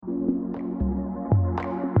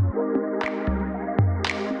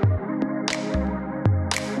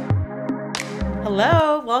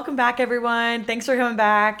Hello, welcome back everyone. Thanks for coming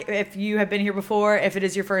back. If you have been here before, if it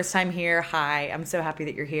is your first time here, hi, I'm so happy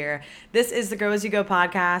that you're here. This is the Grow As You Go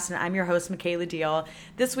podcast and I'm your host, Michaela Deal.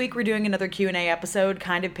 This week we're doing another Q&A episode,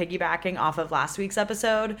 kind of piggybacking off of last week's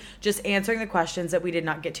episode, just answering the questions that we did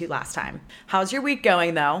not get to last time. How's your week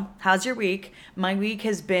going though? How's your week? My week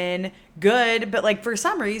has been good, but for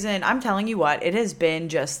some reason, I'm telling you what, it has been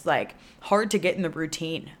just hard to get in the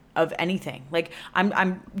routine of anything.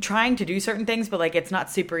 I'm trying to do certain things, but it's not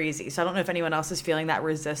super easy. So I don't know if anyone else is feeling that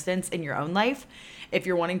resistance in your own life. If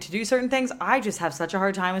you're wanting to do certain things, I just have such a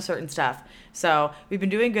hard time with certain stuff. So we've been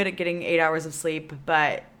doing good at getting 8 hours of sleep,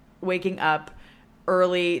 but waking up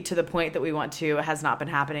early to the point that we want to has not been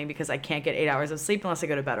happening because I can't get 8 hours of sleep unless I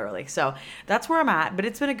go to bed early. So that's where I'm at, but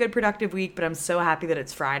it's been a good productive week, but I'm so happy that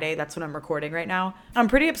it's Friday. That's when I'm recording right now. I'm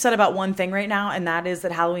pretty upset about one thing right now, and that is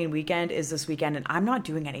that Halloween weekend is this weekend and I'm not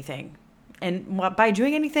doing anything. And by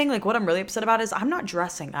doing anything, what I'm really upset about is I'm not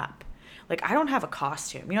dressing up. I don't have a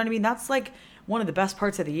costume. You know what I mean? That's one of the best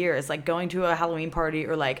parts of the year is going to a Halloween party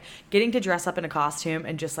or getting to dress up in a costume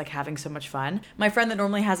and just having so much fun. My friend that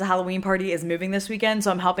normally has a Halloween party is moving this weekend,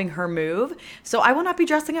 so I'm helping her move. So I will not be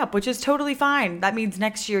dressing up, which is totally fine. That means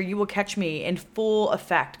next year you will catch me in full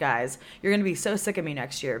effect, guys. You're going to be so sick of me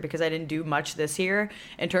next year because I didn't do much this year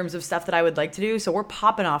in terms of stuff that I would like to do. So we're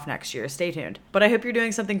popping off next year. Stay tuned. But I hope you're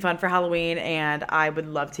doing something fun for Halloween, and I would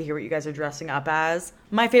love to hear what you guys are dressing up as.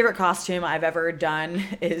 My favorite costume I've ever done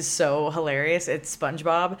is so hilarious. It's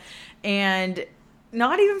SpongeBob. And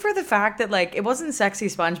not even for the fact that it wasn't sexy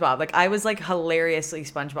SpongeBob. I was hilariously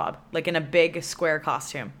SpongeBob, in a big square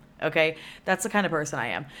costume. Okay. That's the kind of person I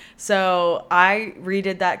am. So I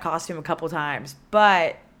redid that costume a couple times,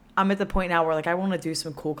 but I'm at the point now where I want to do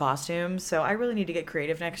some cool costumes. So I really need to get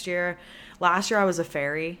creative next year. Last year I was a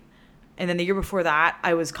fairy. And then the year before that,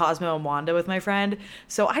 I was Cosmo and Wanda with my friend.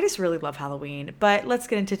 So I just really love Halloween. But let's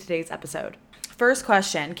get into today's episode. First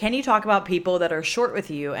question, can you talk about people that are short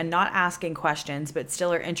with you and not asking questions, but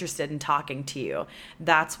still are interested in talking to you?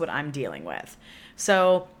 That's what I'm dealing with.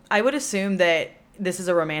 So I would assume that this is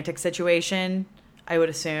a romantic situation. I would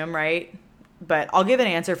assume, right? But I'll give an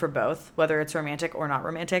answer for both, whether it's romantic or not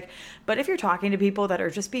romantic. But if you're talking to people that are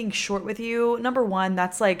just being short with you, number one,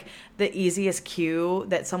 that's the easiest cue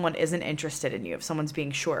that someone isn't interested in you if someone's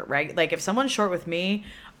being short, right? If someone's short with me,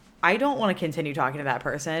 I don't want to continue talking to that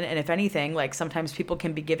person. And if anything, sometimes people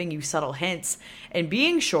can be giving you subtle hints and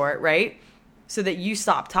being short, right? So that you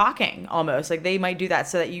stop talking almost. They might do that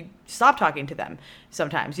so that you stop talking to them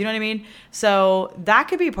sometimes. You know what I mean? So that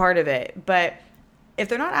could be part of it. But if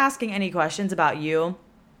they're not asking any questions about you,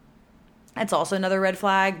 that's also another red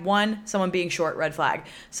flag. One, someone being short, red flag.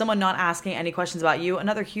 Someone not asking any questions about you,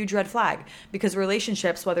 another huge red flag. Because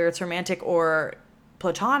relationships, whether it's romantic or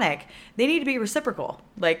platonic, they need to be reciprocal.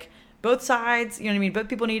 Both sides, you know what I mean? Both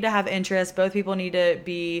people need to have interest. Both people need to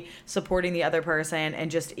be supporting the other person and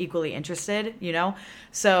just equally interested, you know?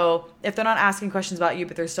 So if they're not asking questions about you,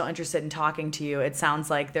 but they're still interested in talking to you, it sounds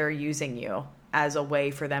like they're using you as a way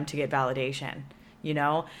for them to get validation. You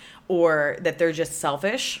know, or that they're just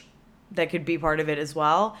selfish. That could be part of it as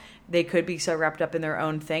well. They could be so wrapped up in their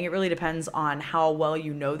own thing. It really depends on how well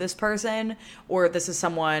you know this person, or if this is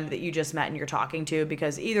someone that you just met and you're talking to,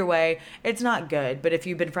 because either way, it's not good. But if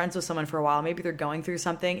you've been friends with someone for a while, maybe they're going through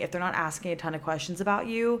something. If they're not asking a ton of questions about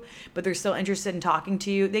you, but they're still interested in talking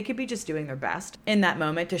to you, they could be just doing their best in that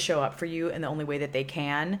moment to show up for you in the only way that they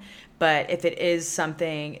can. But if it is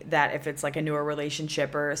something that, if it's a newer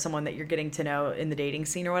relationship or someone that you're getting to know in the dating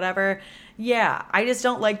scene or whatever, yeah, I just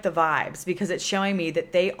don't like the vibes because it's showing me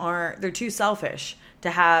that they're too selfish to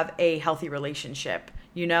have a healthy relationship,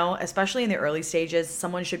 you know, especially in the early stages.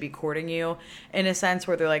 Someone should be courting you in a sense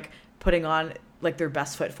where they're putting on their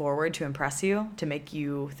best foot forward to impress you, to make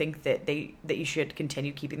you think that you should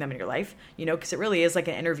continue keeping them in your life, you know, because it really is an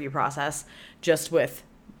interview process just with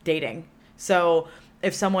dating. So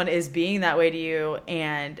if someone is being that way to you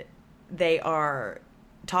and they are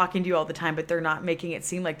talking to you all the time, but they're not making it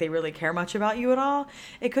seem like they really care much about you at all,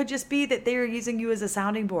 it could just be that they're using you as a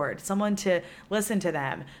sounding board, someone to listen to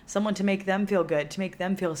them, someone to make them feel good, to make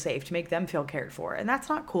them feel safe, to make them feel cared for. And that's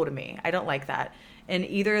not cool to me. I don't like that. In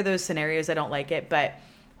either of those scenarios, I don't like it. But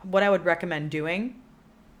what I would recommend doing,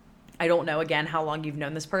 I don't know, again, how long you've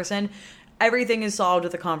known this person. Everything is solved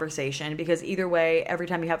with a conversation, because either way, every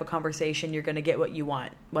time you have a conversation, you're going to get what you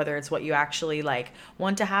want, whether it's what you actually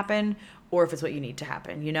want to happen or if it's what you need to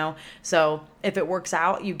happen, you know? So if it works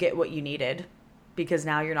out, you get what you needed, because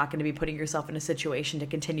now you're not going to be putting yourself in a situation to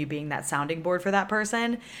continue being that sounding board for that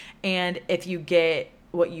person. And if you get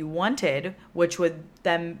what you wanted, which would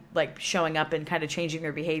them like showing up and kind of changing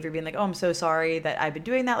their behavior, being like, oh, I'm so sorry that I've been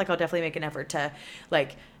doing that. Like, I'll definitely make an effort to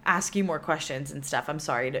like ask you more questions and stuff. I'm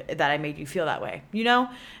sorry that I made you feel that way, you know?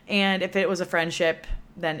 And if it was a friendship,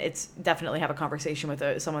 then it's definitely have a conversation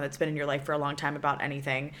with someone that's been in your life for a long time about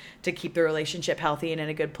anything to keep the relationship healthy and in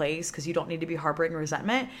a good place, because you don't need to be harboring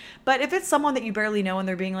resentment. But if it's someone that you barely know and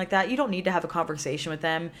they're being like that, you don't need to have a conversation with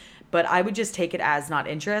them. But I would just take it as not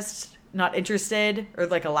interested, or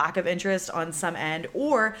like a lack of interest on some end,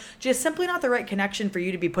 or just simply not the right connection for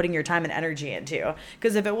you to be putting your time and energy into.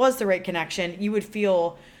 Because if it was the right connection, you would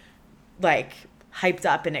feel like hyped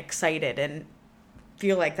up and excited and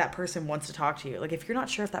feel like that person wants to talk to you. Like, if you're not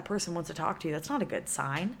sure if that person wants to talk to you, that's not a good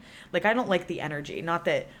sign. Like, I don't like the energy. Not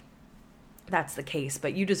that that's the case,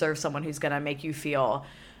 but you deserve someone who's going to make you feel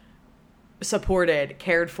supported,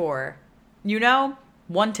 cared for, you know,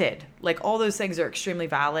 wanted. Like, all those things are extremely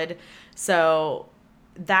valid. So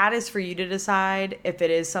that is for you to decide if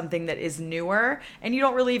it is something that is newer and you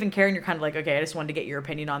don't really even care, and you're kind of like, okay, I just wanted to get your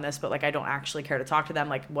opinion on this, but like, I don't actually care to talk to them,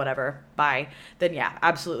 like, whatever, bye. Then yeah,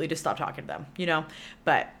 absolutely just stop talking to them, you know?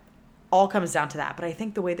 But all comes down to that. But I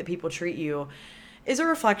think the way that people treat you is a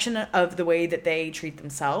reflection of the way that they treat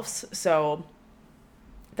themselves. So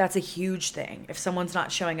that's a huge thing. If someone's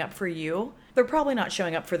not showing up for you, they're probably not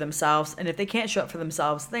showing up for themselves. And if they can't show up for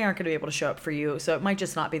themselves, they aren't going to be able to show up for you. So it might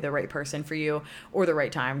just not be the right person for you, or the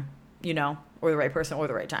right time, you know, or the right person or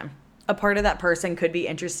the right time. A part of that person could be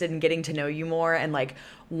interested in getting to know you more and like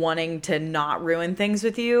wanting to not ruin things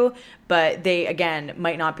with you, but they, again,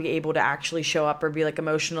 might not be able to actually show up or be like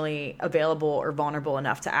emotionally available or vulnerable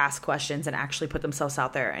enough to ask questions and actually put themselves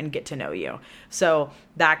out there and get to know you. So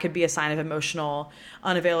that could be a sign of emotional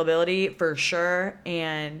unavailability for sure.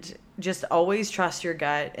 And just always trust your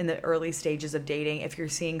gut in the early stages of dating. If you're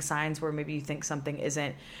seeing signs where maybe you think something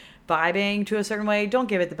isn't vibing to a certain way, don't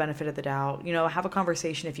give it the benefit of the doubt. You know, have a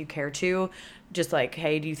conversation if you care to. Just like,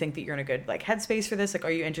 hey, do you think that you're in a good like headspace for this? Like,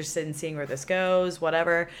 are you interested in seeing where this goes?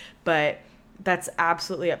 Whatever. But that's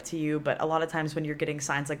absolutely up to you. But a lot of times when you're getting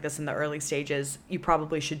signs like this in the early stages, you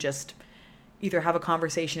probably should just either have a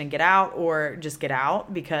conversation and get out, or just get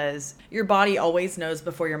out, because your body always knows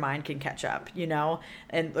before your mind can catch up, you know,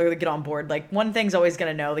 and or get on board. Like, one thing's always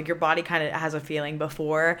going to know, like, your body kind of has a feeling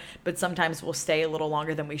before, but sometimes we'll stay a little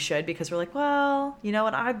longer than we should because we're like, well, you know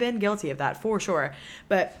what, I've been guilty of that for sure.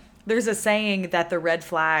 But there's a saying that the red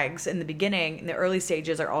flags in the beginning, in the early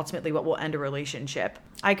stages, are ultimately what will end a relationship.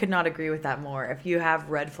 I could not agree with that more. If you have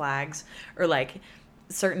red flags or like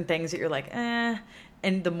certain things that you're like,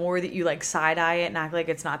 and the more that you like side eye it and act like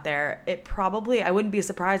it's not there, it probably, I wouldn't be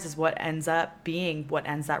surprised, is what ends up being what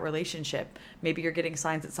ends that relationship. Maybe you're getting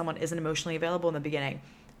signs that someone isn't emotionally available in the beginning.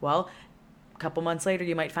 Well, a couple months later,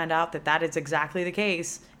 you might find out that that is exactly the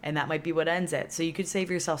case, and that might be what ends it. So you could save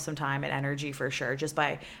yourself some time and energy for sure, just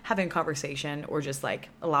by having a conversation, or just like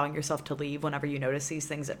allowing yourself to leave whenever you notice these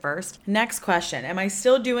things at first. Next question. Am I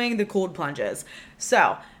still doing the cold plunges?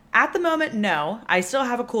 So at the moment, no. I still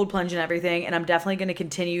have a cold plunge and everything, and I'm definitely going to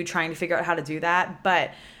continue trying to figure out how to do that.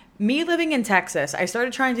 But me living in Texas, I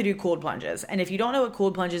started trying to do cold plunges. And if you don't know what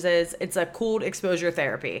cold plunges is, it's a cold exposure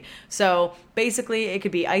therapy. So basically, it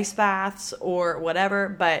could be ice baths or whatever,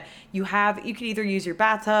 but you could either use your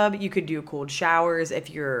bathtub, you could do cold showers if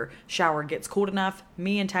your shower gets cold enough.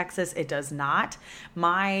 Me in Texas, it does not.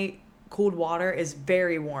 My cold water is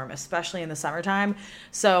very warm, especially in the summertime.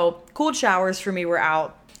 So cold showers for me were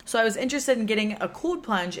out. So I was interested in getting a cold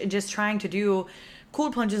plunge and just trying to do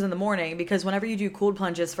cold plunges in the morning, because whenever you do cold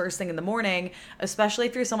plunges first thing in the morning, especially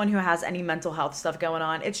if you're someone who has any mental health stuff going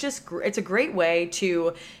on, it's a great way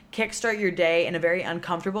to kickstart your day in a very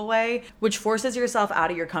uncomfortable way, which forces yourself out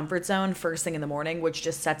of your comfort zone first thing in the morning, which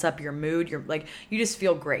just sets up your mood. You just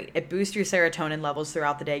feel great. It boosts your serotonin levels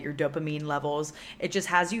throughout the day, your dopamine levels. It just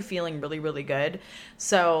has you feeling really, really good.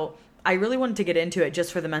 So I really wanted to get into it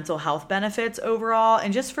just for the mental health benefits overall,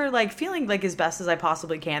 and just for like feeling like as best as I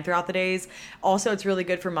possibly can throughout the days. Also, it's really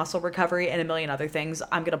good for muscle recovery and a million other things.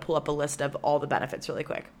 I'm going to pull up a list of all the benefits really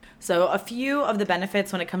quick. So a few of the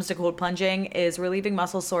benefits when it comes to cold plunging is relieving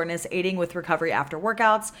muscle soreness, aiding with recovery after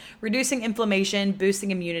workouts, reducing inflammation,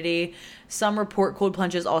 boosting immunity. Some report cold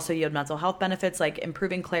plunges also yield mental health benefits like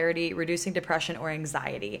improving clarity, reducing depression or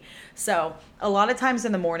anxiety. So a lot of times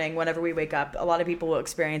in the morning, whenever we wake up, a lot of people will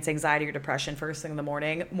experience anxiety or depression first thing in the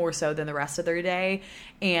morning, more so than the rest of their day.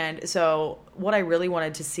 And so what I really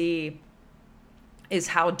wanted to see is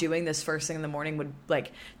how doing this first thing in the morning would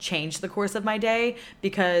like change the course of my day,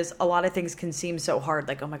 because a lot of things can seem so hard,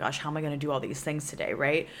 like, oh my gosh, how am I going to do all these things today,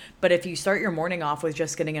 right? But if you start your morning off with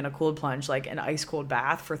just getting in a cold plunge, like an ice cold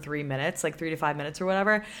bath for 3 minutes, like 3 to 5 minutes or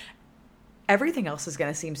whatever, everything else is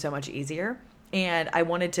going to seem so much easier. And I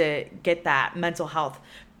wanted to get that mental health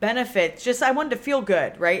benefits. Just, I wanted to feel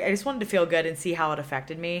good, right? I just wanted to feel good and see how it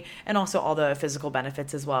affected me, and also all the physical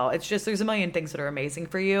benefits as well. It's just, there's a million things that are amazing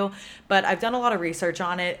for you, but I've done a lot of research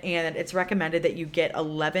on it, and it's recommended that you get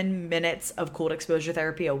 11 minutes of cold exposure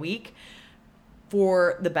therapy a week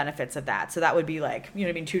for the benefits of that. So that would be like,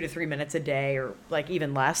 2 to 3 minutes a day, or like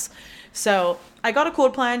even less. So I got a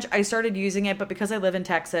cold plunge. I started using it, but because I live in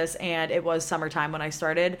Texas and it was summertime when I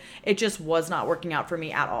started, it just was not working out for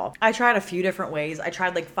me at all. I tried a few different ways. I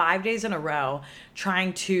tried like 5 days in a row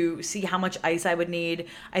trying to see how much ice I would need.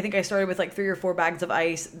 I think I started with like 3 or 4 bags of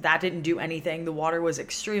ice. That didn't do anything. The water was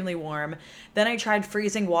extremely warm. Then I tried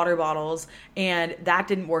freezing water bottles, and that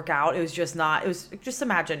didn't work out. It was just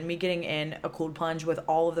imagine me getting in a cold plunge with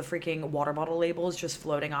all of the freaking water bottle labels just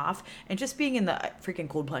floating off and just being in the freaking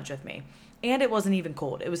cold plunge with me. And it wasn't even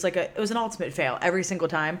cold. It was an ultimate fail every single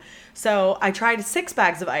time. So I tried 6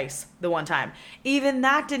 bags of ice the one time. Even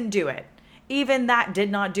that didn't do it. Even that did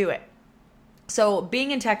not do it. So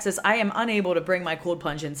being in Texas, I am unable to bring my cold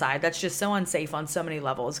plunge inside. That's just so unsafe on so many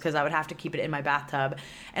levels, because I would have to keep it in my bathtub.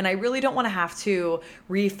 And I really don't want to have to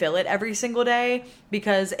refill it every single day,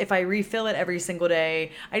 because if I refill it every single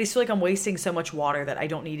day, I just feel like I'm wasting so much water that I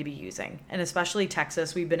don't need to be using. And especially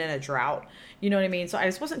Texas, we've been in a drought. You know what I mean? So I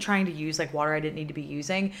just wasn't trying to use like water I didn't need to be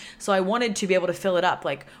using. So I wanted to be able to fill it up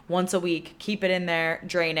like once a week, keep it in there,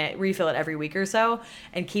 drain it, refill it every week or so,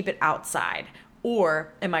 and keep it outside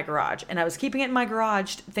or in my garage. And I was keeping it in my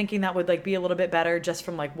garage thinking that would like be a little bit better just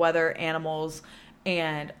from like weather, animals,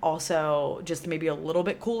 and also just maybe a little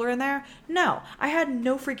bit cooler in there. No, I had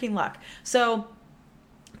no freaking luck. So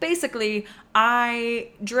basically, I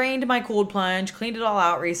drained my cold plunge, cleaned it all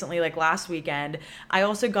out recently, like last weekend. I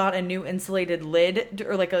also got a new insulated lid,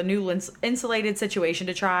 or like a new insulated situation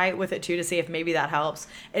to try with it too, to see if maybe that helps.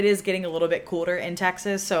 It is getting a little bit cooler in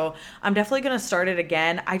Texas, so I'm definitely going to start it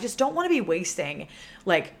again. I just don't want to be wasting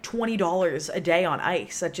like $20 a day on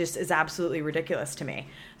ice. That just is absolutely ridiculous to me.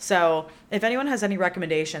 So if anyone has any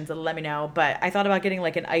recommendations, let me know. But I thought about getting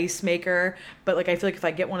like an ice maker, but like I feel like if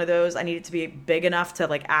I get one of those, I need it to be big enough to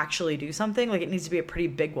like actually do something. Like it needs to be a pretty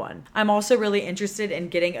big one. I'm also really interested in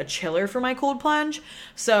getting a chiller for my cold plunge.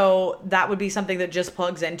 So that would be something that just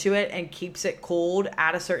plugs into it and keeps it cold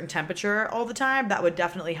at a certain temperature all the time. That would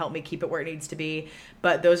definitely help me keep it where it needs to be.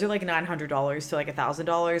 But those are like $900 to like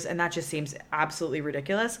 $1,000, and that just seems absolutely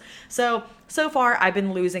ridiculous. So far I've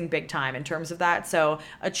been losing big time in terms of that. So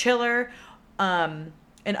a chiller, an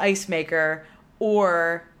ice maker,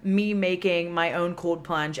 or me making my own cold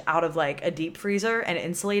plunge out of like a deep freezer and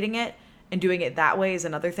insulating it and doing it that way is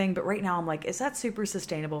another thing. But right now I'm like, is that super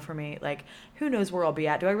sustainable for me? Like, who knows where I'll be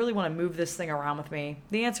at? Do I really want to move this thing around with me?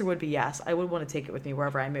 The answer would be yes. I would want to take it with me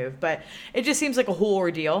wherever I move, but it just seems like a whole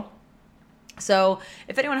ordeal. So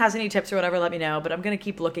if anyone has any tips or whatever, let me know, but I'm going to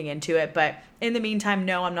keep looking into it. But in the meantime,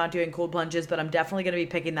 no, I'm not doing cold plunges, but I'm definitely going to be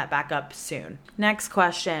picking that back up soon. Next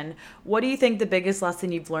question. What do you think the biggest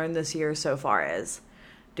lesson you've learned this year so far is?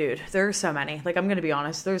 Dude, there are so many. Like, I'm going to be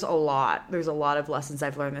honest, there's a lot of lessons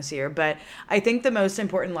I've learned this year, but I think the most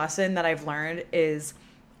important lesson that I've learned is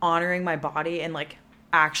honoring my body and like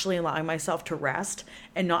actually allowing myself to rest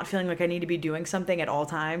and not feeling like I need to be doing something at all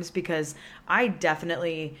times, because I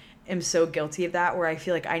definitely am so guilty of that, where I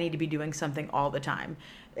feel like I need to be doing something all the time.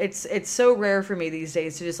 It's so rare for me these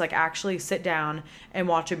days to just like actually sit down and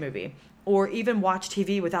watch a movie, or even watch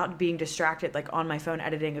TV without being distracted, like on my phone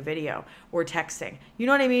editing a video or texting. You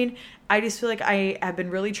know what I mean? I just feel like I have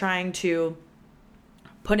been really trying to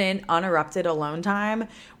put in uninterrupted alone time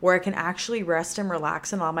where I can actually rest and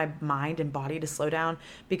relax and allow my mind and body to slow down,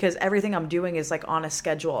 because everything I'm doing is like on a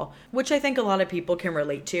schedule, which I think a lot of people can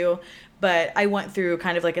relate to. But I went through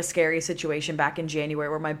kind of like a scary situation back in January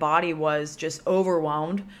where my body was just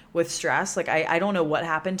overwhelmed with stress. Like I don't know what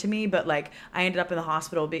happened to me, but like I ended up in the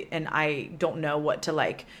hospital and I don't know what to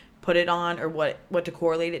like put it on or what to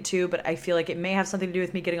correlate it to, but I feel like it may have something to do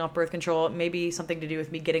with me getting off birth control, maybe something to do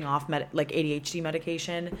with me getting off like ADHD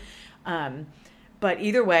medication. But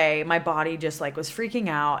either way, my body just like was freaking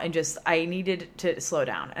out, and just I needed to slow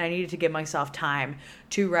down, and I needed to give myself time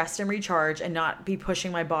to rest and recharge and not be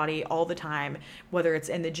pushing my body all the time, whether it's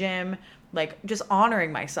in the gym, like just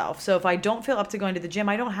honoring myself. So if I don't feel up to going to the gym,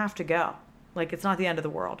 I don't have to go. Like, it's not the end of the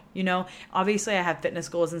world, you know? Obviously, I have fitness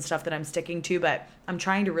goals and stuff that I'm sticking to, but I'm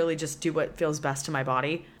trying to really just do what feels best to my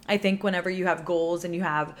body. I think whenever you have goals and you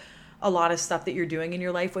have a lot of stuff that you're doing in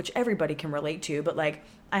your life, which everybody can relate to, but like,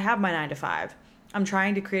 I have my 9 to 5. I'm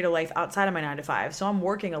trying to create a life outside of my 9 to 5. So I'm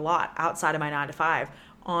working a lot outside of my 9 to 5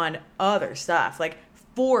 on other stuff, like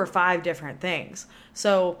 4 or 5 different things.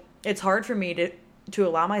 So it's hard for me to to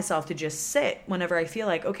allow myself to just sit whenever I feel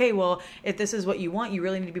like, okay, well, if this is what you want, you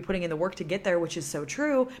really need to be putting in the work to get there, which is so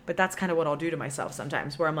true. But that's kind of what I'll do to myself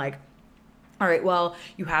sometimes, where I'm like, all right, well,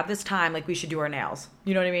 you have this time, like we should do our nails.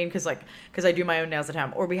 You know what I mean? Because I do my own nails at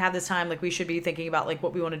home. Or we have this time, like we should be thinking about like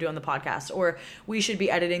what we want to do on the podcast. Or we should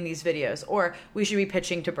be editing these videos. Or we should be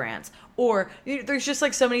pitching to brands. Or there's just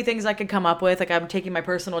like so many things I could come up with. Like I'm taking my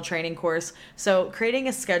personal training course. So creating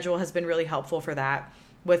a schedule has been really helpful for that,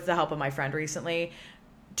 with the help of my friend recently,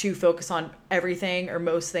 to focus on everything or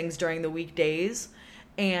most things during the weekdays.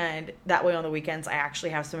 And that way on the weekends, I actually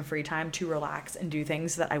have some free time to relax and do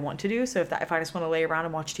things that I want to do. So if I just want to lay around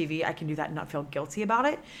and watch TV, I can do that and not feel guilty about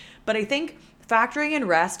it. But I think factoring in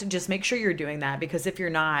rest, just make sure you're doing that, because if you're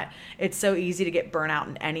not, it's so easy to get burnt out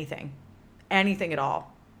in anything at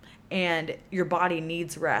all. And your body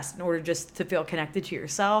needs rest in order just to feel connected to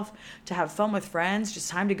yourself, to have fun with friends, just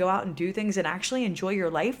time to go out and do things and actually enjoy your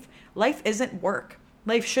life. Life isn't work.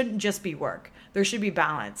 Life shouldn't just be work. There should be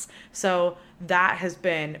balance. So that has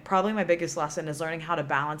been probably my biggest lesson, is learning how to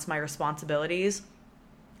balance my responsibilities,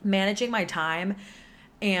 managing my time,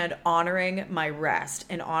 and honoring my rest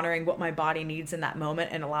and honoring what my body needs in that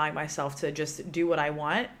moment, and allowing myself to just do what I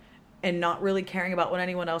want and not really caring about what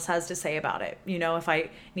anyone else has to say about it. You know, if I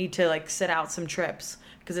need to like sit out some trips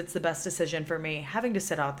because it's the best decision for me, having to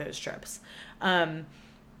sit out those trips.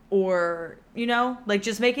 Or, you know, like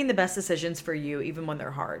just making the best decisions for you, even when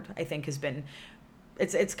they're hard, I think has been,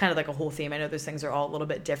 it's kind of like a whole theme. I know those things are all a little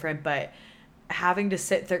bit different, but having to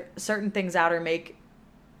sit certain things out or make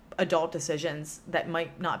adult decisions that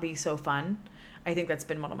might not be so fun, I think that's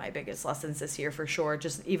been one of my biggest lessons this year for sure.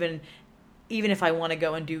 Just even if I want to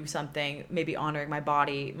go and do something, maybe honoring my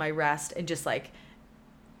body, my rest, and just like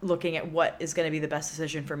looking at what is going to be the best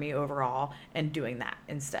decision for me overall and doing that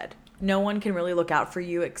instead. No one can really look out for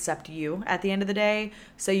you except you at the end of the day.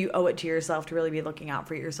 So you owe it to yourself to really be looking out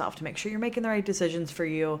for yourself, to make sure you're making the right decisions for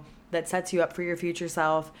you that sets you up for your future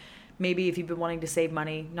self. Maybe if you've been wanting to save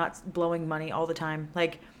money, not blowing money all the time,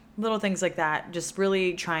 like little things like that, just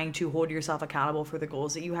really trying to hold yourself accountable for the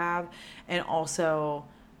goals that you have. And also,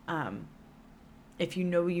 if you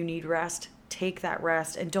know you need rest, take that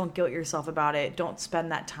rest and don't guilt yourself about it. Don't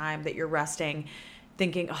spend that time that you're resting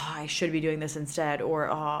thinking, oh, I should be doing this instead, or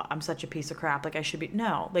oh, I'm such a piece of crap, like I should be.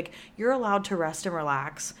 No, like you're allowed to rest and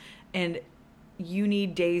relax, and you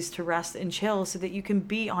need days to rest and chill so that you can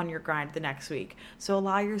be on your grind the next week. So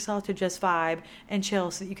allow yourself to just vibe and chill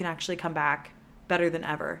so that you can actually come back better than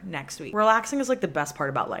ever next week. Relaxing is like the best part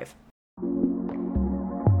about life.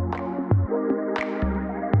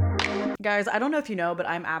 Guys, I don't know if you know, but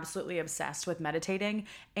I'm absolutely obsessed with meditating.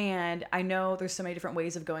 And I know there's so many different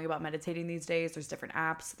ways of going about meditating these days. There's different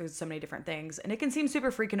apps. There's so many different things. And it can seem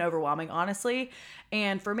super freaking overwhelming, honestly.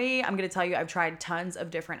 And for me, I'm going to tell you, I've tried tons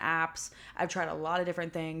of different apps. I've tried a lot of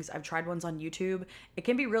different things. I've tried ones on YouTube. It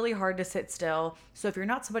can be really hard to sit still. So if you're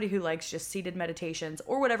not somebody who likes just seated meditations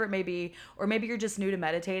or whatever it may be, or maybe you're just new to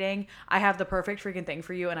meditating, I have the perfect freaking thing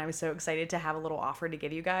for you. And I'm so excited to have a little offer to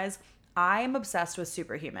give you guys. I am obsessed with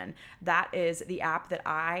Superhuman. That is the app that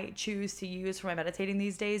I choose to use for my meditating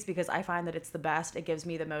these days because I find that it's the best. It gives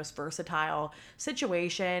me the most versatile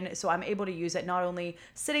situation. So I'm able to use it not only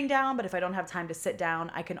sitting down, but if I don't have time to sit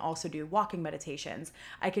down, I can also do walking meditations.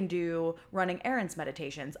 I can do running errands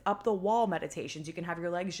meditations, up the wall meditations. You can have your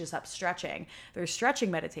legs just up stretching. There's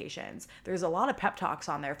stretching meditations. There's a lot of pep talks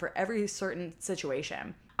on there for every certain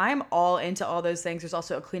situation. I'm all into all those things. There's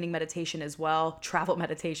also a cleaning meditation as well, travel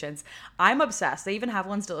meditations. I'm obsessed. They even have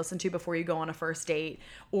ones to listen to before you go on a first date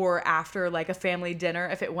or after like a family dinner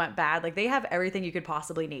if it went bad. Like they have everything you could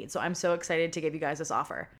possibly need. So I'm so excited to give you guys this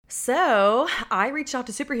offer. So I reached out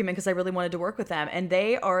to Superhuman because I really wanted to work with them, and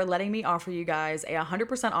they are letting me offer you guys a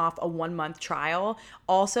 100% off a 1-month trial,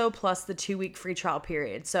 also plus the 2-week free trial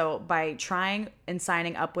period. So by trying and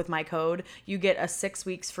signing up with my code, you get a 6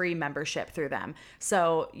 weeks free membership through them.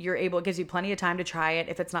 So it gives you plenty of time to try it.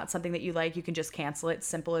 If it's not something that you like, you can just cancel it.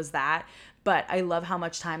 Simple as that. But I love how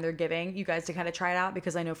much time they're giving you guys to kind of try it out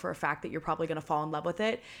because I know for a fact that you're probably going to fall in love with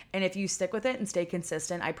it. And if you stick with it and stay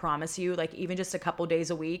consistent, I promise you, like even just a couple days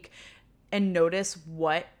a week, and notice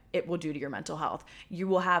what it will do to your mental health. You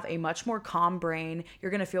will have a much more calm brain.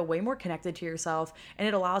 You're going to feel way more connected to yourself, and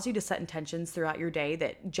it allows you to set intentions throughout your day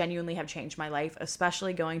that genuinely have changed my life,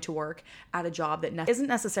 especially going to work at a job that isn't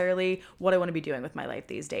necessarily what I want to be doing with my life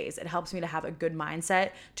these days. It helps me to have a good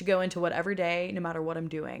mindset to go into whatever day, no matter what I'm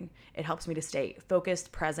doing. It helps me to stay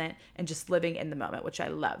focused, present, and just living in the moment, which I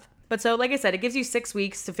love. But so, like I said, it gives you 6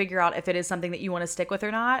 weeks to figure out if it is something that you want to stick with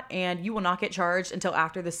or not. And you will not get charged until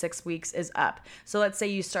after the 6 weeks is up. So let's say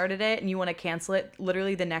you started it and you want to cancel it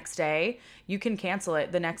literally the next day. You can cancel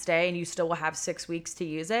it the next day and you still will have 6 weeks to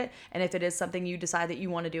use it. And if it is something you decide that you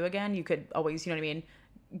want to do again, you could always,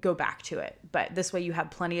 go back to it. But this way you have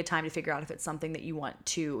plenty of time to figure out if it's something that you want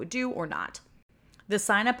to do or not. The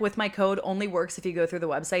sign up with my code only works if you go through the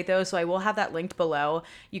website though, so I will have that linked below.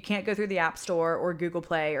 You can't go through the App Store or Google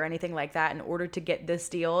Play or anything like that. In order to get this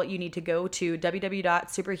deal, you need to go to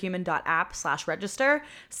www.superhuman.app/register,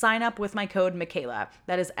 sign up with my code Michaela.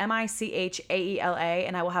 That is MICHAELA,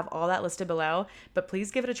 and I will have all that listed below. But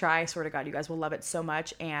please give it a try. I swear to God, you guys will love it so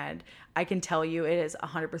much, and I can tell you it has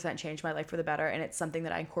 100% changed my life for the better, and it's something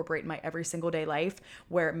that I incorporate in my every single day life,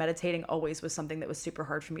 where meditating always was something that was super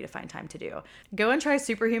hard for me to find time to do. Go and try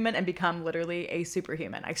Superhuman and become literally a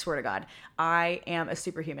superhuman. I swear to God, I am a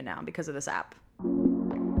superhuman now because of this app.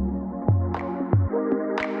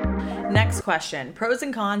 Next question, pros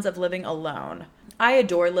and cons of living alone. I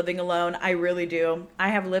adore living alone. I really do. I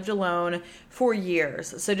have lived alone for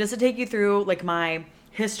years. So just to take you through like my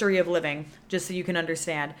history of living, just so you can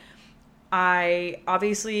understand. I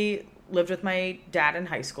obviously lived with my dad in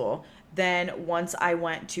high school. Then once I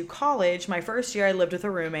went to college, my first year I lived with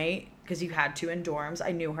a roommate because you had to in dorms.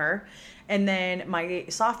 I knew her. And then my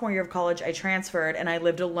sophomore year of college, I transferred and I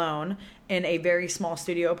lived alone in a very small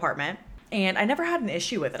studio apartment. And I never had an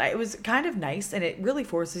issue with it. It was kind of nice, and it really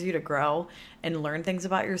forces you to grow and learn things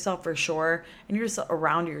about yourself for sure. And you're just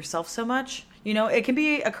around yourself so much. It can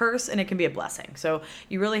be a curse and it can be a blessing. So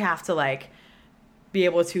you really have to be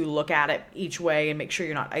able to look at it each way and make sure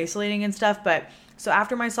you're not isolating and stuff. But so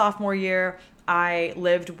after my sophomore year, I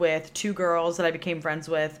lived with 2 girls that I became friends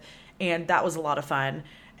with, and that was a lot of fun.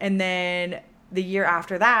 And then the year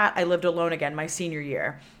after that, I lived alone again, my senior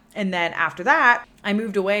year. And then after that, I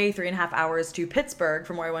moved away 3.5 hours to Pittsburgh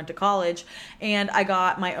from where I went to college, and I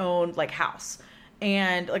got my own house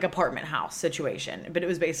and apartment house situation. But it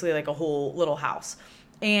was basically a whole little house.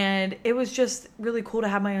 And it was just really cool to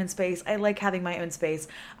have my own space. I like having my own space.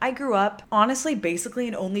 I grew up, honestly, basically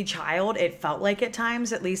an only child. It felt like at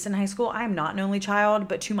times, at least in high school. I'm not an only child,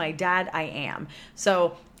 but to my dad, I am.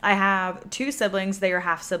 So I have 2 siblings. They are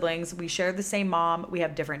half siblings. We share the same mom. We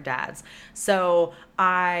have different dads. So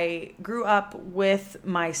I grew up with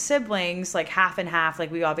my siblings, half and half.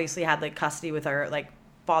 We obviously had custody with our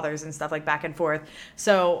fathers and stuff, back and forth.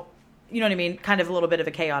 So you know what I mean? Kind of a little bit of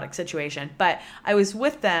a chaotic situation. But I was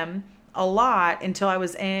with them a lot until I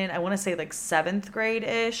was in, I want to say 7th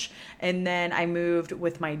grade-ish. And then I moved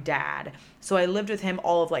with my dad. So I lived with him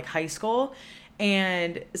all of high school.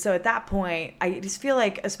 And so at that point, I just feel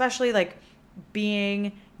especially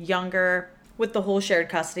being younger with the whole shared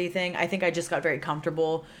custody thing, I think I just got very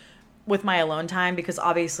comfortable with my alone time, because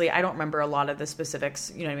obviously I don't remember a lot of the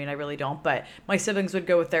specifics, you know what I mean? I really don't, but my siblings would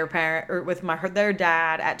go with their parent or with their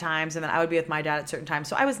dad at times, and then I would be with my dad at certain times.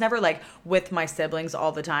 So I was never with my siblings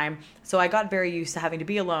all the time. So I got very used to having to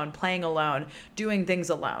be alone, playing alone, doing things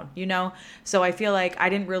alone, So I feel I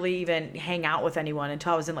didn't really even hang out with anyone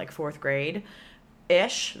until I was in 4th grade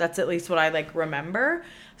ish. That's at least what I remember.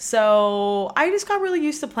 So I just got really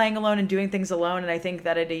used to playing alone and doing things alone. And I think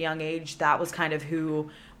that at a young age, that was kind of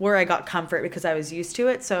where I got comfort, because I was used to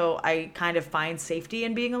it. So I kind of find safety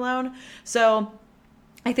in being alone. So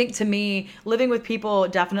I think to me, living with people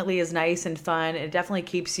definitely is nice and fun. It definitely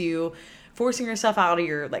keeps you forcing yourself out of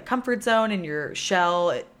your comfort zone and your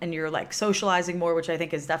shell, and you're socializing more, which I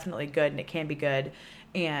think is definitely good, and it can be good.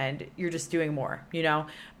 And you're just doing more,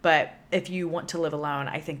 But if you want to live alone,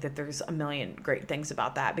 I think that there's a million great things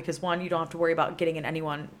about that, because 1, you don't have to worry about getting in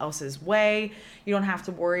anyone else's way. You don't have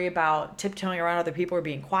to worry about tiptoeing around other people or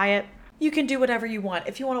being quiet. You can do whatever you want.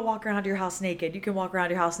 If you want to walk around your house naked, you can walk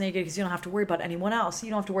around your house naked, because you don't have to worry about anyone else.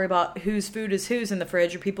 You don't have to worry about whose food is whose in the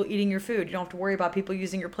fridge, or people eating your food. You don't have to worry about people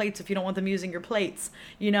using your plates if you don't want them using your plates.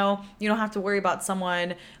 You don't have to worry about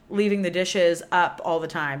someone leaving the dishes up all the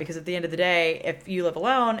time, because at the end of the day, if you live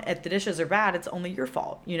alone, if the dishes are bad, it's only your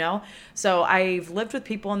fault, So I've lived with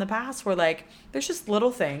people in the past where there's just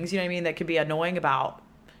little things, that could be annoying about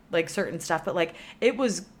certain stuff, but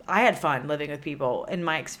I had fun living with people in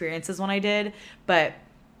my experiences when I did. But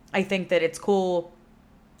I think that it's cool.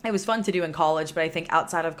 It was fun to do in college, but I think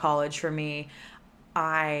outside of college for me,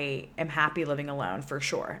 I am happy living alone for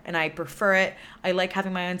sure. And I prefer it. I like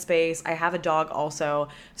having my own space. I have a dog also.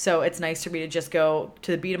 So it's nice for me to just go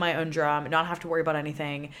to the beat of my own drum and not have to worry about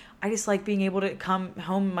anything. I just like being able to come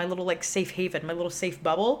home, my little safe haven, my little safe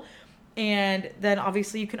bubble. And then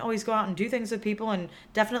obviously you can always go out and do things with people, and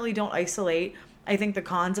definitely don't isolate. I think the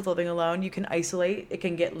cons of living alone, you can isolate. It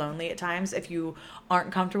can get lonely at times if you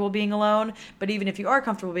aren't comfortable being alone. But even if you are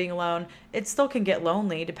comfortable being alone, it still can get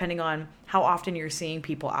lonely depending on how often you're seeing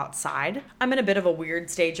people outside. I'm in a bit of a weird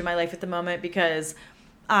stage in my life at the moment because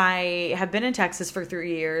I have been in Texas for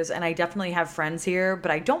 3 years and I definitely have friends here,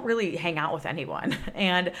 but I don't really hang out with anyone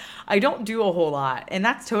and I don't do a whole lot, and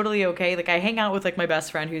that's totally okay. Like I hang out with like my best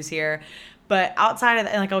friend who's here, but outside of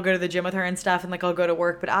that, and like I'll go to the gym with her and stuff, and like I'll go to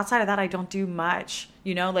work, but outside of that, I don't do much,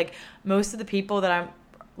 like most of the people that I'm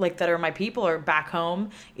like that are my people are back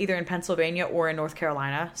home, either in Pennsylvania or in North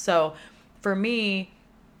Carolina. So for me,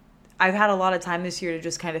 I've had a lot of time this year to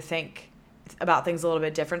just kind of think about things a little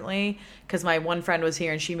bit differently, because my one friend was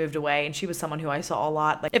here and she moved away, and she was someone who I saw a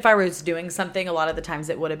lot. Like if I was doing something, a lot of the times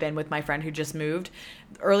it would have been with my friend who just moved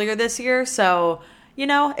earlier this year. So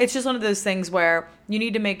it's just one of those things where you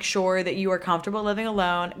need to make sure that you are comfortable living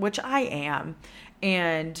alone, which I am.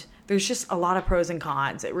 And there's just a lot of pros and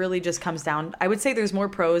cons. It really just comes down, I would say there's more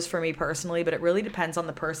pros for me personally, but it really depends on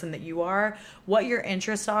the person that you are, what your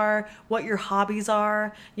interests are, what your hobbies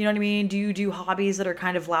are. You know what I mean? Do you do hobbies that are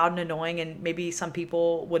kind of loud and annoying and maybe some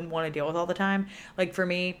people wouldn't want to deal with all the time? Like for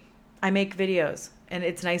me, I make videos, and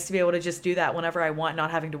it's nice to be able to just do that whenever I want, not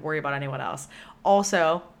having to worry about anyone else.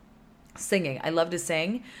 Also, singing. I love to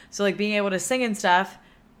sing. So like being able to sing and stuff,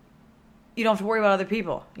 you don't have to worry about other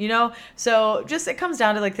people, So just, it comes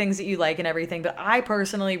down to like things that you like and everything. But I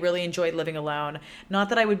personally really enjoyed living alone. Not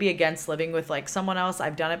that I would be against living with like someone else.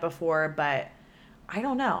 I've done it before, but I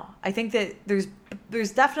don't know. I think that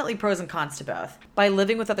there's definitely pros and cons to both. By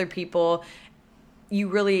living with other people, you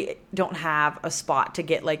really don't have a spot to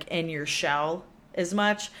get like in your shell as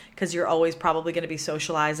much, because you're always probably going to be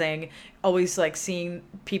socializing, always like seeing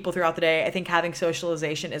people throughout the day. I think having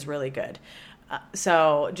socialization is really good.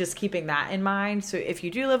 So just keeping that in mind. So if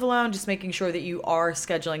you do live alone, just making sure that you are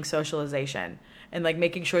scheduling socialization and like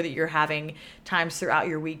making sure that you're having times throughout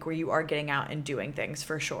your week where you are getting out and doing things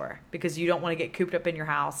for sure, because you don't want to get cooped up in your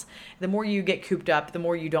house. The more you get cooped up, the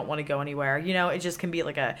more you don't want to go anywhere. It just can be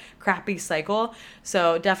like a crappy cycle.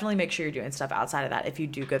 So definitely make sure you're doing stuff outside of that if you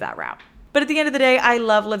do go that route. But at the end of the day, I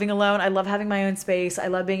love living alone. I love having my own space. I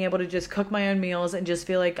love being able to just cook my own meals and just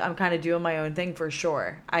feel like I'm kind of doing my own thing for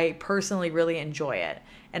sure. I personally really enjoy it.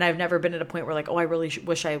 And I've never been at a point where like, oh, I really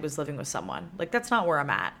wish I was living with someone. Like that's not where I'm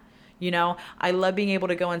at. I love being able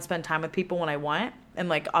to go and spend time with people when I want, and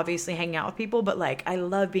like obviously hang out with people. But like I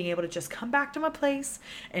love being able to just come back to my place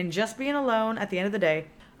and just being alone at the end of the day.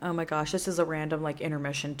 Oh my gosh, this is a random like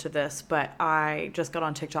intermission to this, but I just got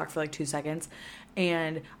on TikTok for like 2 seconds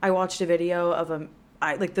and I watched a video of the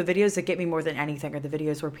videos that get me more than anything are the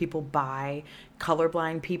videos where people buy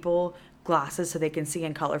colorblind people glasses so they can see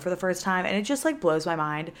in color for the first time. And it just like blows my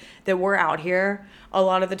mind that we're out here a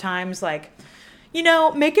lot of the times like,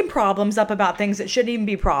 making problems up about things that shouldn't even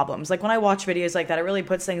be problems. Like when I watch videos like that, it really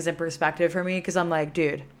puts things in perspective for me, because I'm like,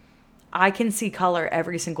 dude, I can see color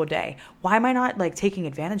every single day. Why am I not like taking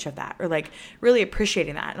advantage of that or like really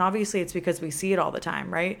appreciating that? And obviously it's because we see it all the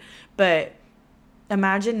time, right? But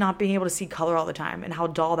imagine not being able to see color all the time and how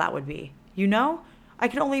dull that would be. I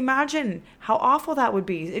can only imagine how awful that would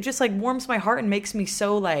be. It just like warms my heart and makes me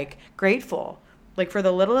so like grateful. Like for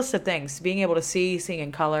the littlest of things, being able to see, seeing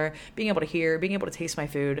in color, being able to hear, being able to taste my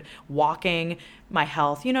food, walking, my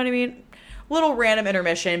health, you know what I mean? Little random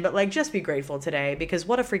intermission, but like just be grateful today, because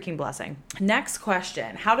what a freaking blessing. Next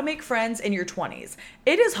question, how to make friends in your 20s.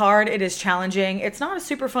 It is hard. It is challenging. It's not a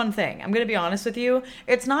super fun thing. I'm going to be honest with you.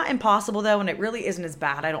 It's not impossible though. And it really isn't as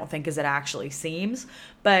bad, I don't think, as it actually seems.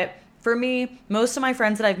 But for me, most of my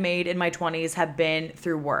friends that I've made in my 20s have been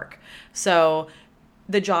through work. So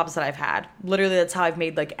the jobs that I've had, literally that's how I've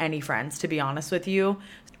made like any friends, to be honest with you.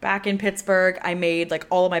 Back in Pittsburgh, I made like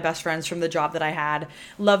all of my best friends from the job that I had.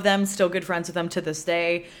 Love them, still good friends with them to this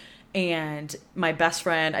day. And my best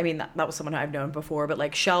friend, I mean, that was someone I've known before, but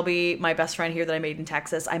like Shelby, my best friend here that I made in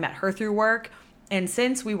Texas, I met her through work. And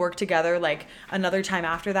since we worked together like another time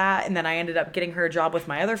after that, and then I ended up getting her a job with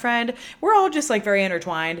my other friend, we're all just like very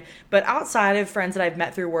intertwined. But outside of friends that I've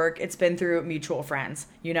met through work, it's been through mutual friends,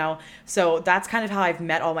 So that's kind of how I've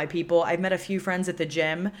met all my people. I've met a few friends at the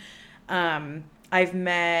gym. I've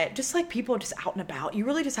met just like people just out and about. You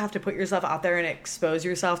really just have to put yourself out there and expose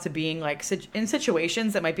yourself to being like in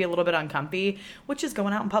situations that might be a little bit uncomfy, which is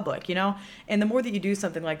going out in public, And the more that you do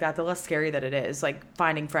something like that, the less scary that it is, like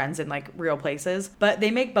finding friends in like real places. But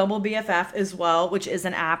they make Bumble BFF as well, which is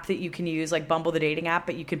an app that you can use, like Bumble the dating app,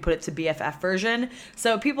 but you can put it to BFF version.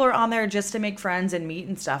 So people are on there just to make friends and meet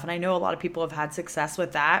and stuff. And I know a lot of people have had success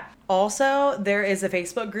with that. Also, there is a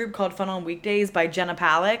Facebook group called Fun on Weekdays by Jenna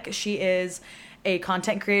Palek. She is a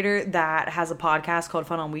content creator that has a podcast called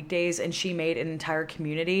Fun on Weekdays, and she made an entire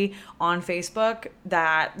community on Facebook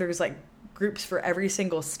that there's like groups for every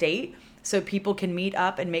single state. So people can meet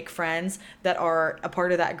up and make friends that are a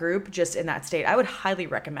part of that group just in that state. I would highly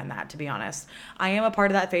recommend that, to be honest. I am a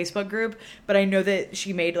part of that Facebook group, but I know that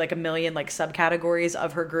she made like a million like subcategories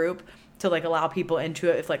of her group to like allow people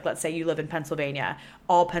into it. If like, let's say you live in Pennsylvania,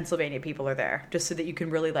 all Pennsylvania people are there, just so that you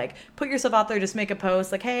can really like put yourself out there, just make a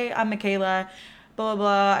post like, hey, I'm Michaela, blah, blah,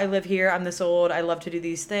 blah. I live here. I'm this old. I love to do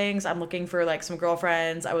these things. I'm looking for like some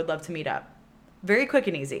girlfriends. I would love to meet up. Very quick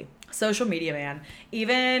and easy. Social media, man.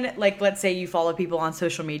 Even like, let's say you follow people on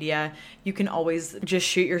social media, you can always just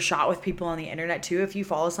shoot your shot with people on the internet too. If you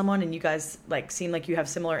follow someone and you guys like seem like you have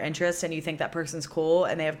similar interests and you think that person's cool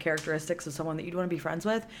and they have characteristics of someone that you'd want to be friends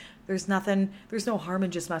with, there's no harm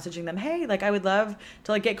in just messaging them. Hey, like I would love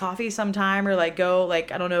to like get coffee sometime, or like go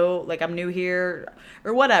like, I don't know, like I'm new here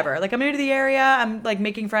or whatever. Like I'm new to the area. I'm like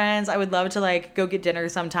making friends. I would love to like go get dinner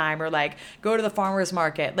sometime, or like go to the farmer's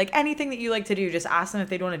market. Like anything that you like to do, just ask them if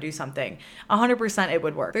they'd want to do something. 100% it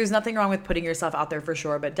would work. There's nothing wrong with putting yourself out there for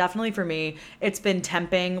sure, but definitely for me, it's been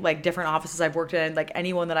temping. Like different offices I've worked in, like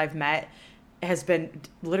anyone that I've met has been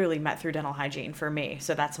literally met through dental hygiene for me.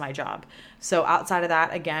 So that's my job. So outside of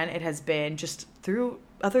that, again, it has been just through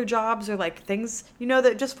other jobs or like things, you know,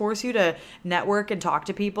 that just force you to network and talk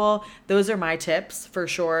to people. Those are my tips for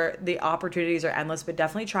sure. The opportunities are endless, but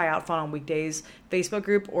definitely try out Fun on Weekdays Facebook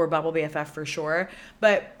group or Bubble BFF for sure.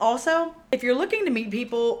 But also, if you're looking to meet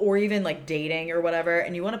people or even like dating or whatever,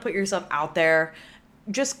 and you want to put yourself out there,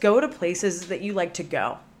 just go to places that you like to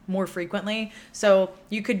go more frequently. So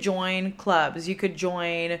you could join clubs, you could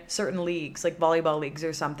join certain leagues like volleyball leagues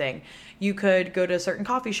or something. You could go to certain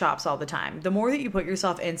coffee shops all the time. The more that you put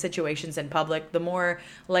yourself in situations in public, the more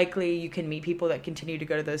likely you can meet people that continue to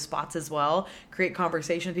go to those spots as well, create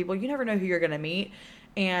conversation with people. You never know who you're going to meet.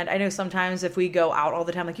 And I know sometimes if we go out all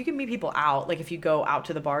the time, like you can meet people out, like if you go out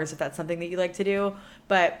to the bars, if that's something that you like to do.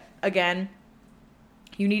 But again,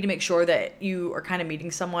 you need to make sure that you are kind of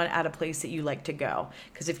meeting someone at a place that you like to go.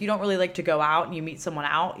 Because if you don't really like to go out and you meet someone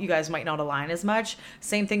out, you guys might not align as much.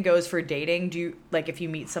 Same thing goes for dating. Like if you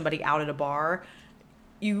meet somebody out at a bar,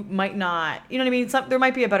 you might not, you know what I mean? There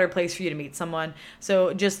might be a better place for you to meet someone.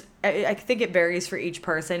 So just, I think it varies for each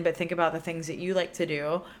person, but think about the things that you like to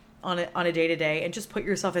do on a day-to-day, and just put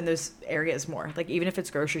yourself in those areas more. Like even if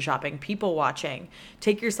it's grocery shopping, people watching,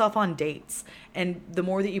 take yourself on dates. And the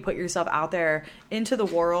more that you put yourself out there into the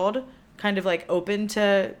world, kind of like open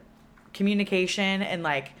to communication and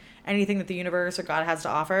like anything that the universe or God has to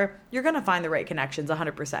offer, you're going to find the right connections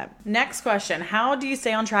 100%. Next question. How do you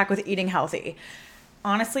stay on track with eating healthy?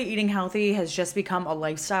 Honestly, eating healthy has just become a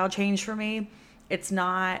lifestyle change for me. It's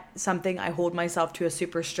not something I hold myself to a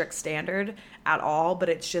super strict standard at all, but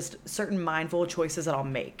it's just certain mindful choices that I'll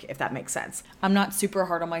make, if that makes sense. I'm not super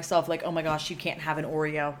hard on myself, like, oh my gosh, you can't have an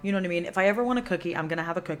Oreo. You know what I mean? If I ever want a cookie, I'm going to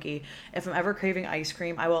have a cookie. If I'm ever craving ice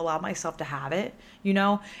cream, I will allow myself to have it, you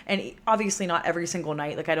know? And obviously not every single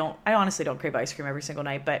night. Like I honestly don't crave ice cream every single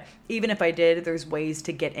night, but even if I did, there's ways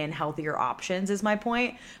to get in healthier options is my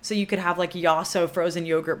point. So you could have like Yasso frozen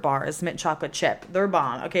yogurt bars, mint chocolate chip. They're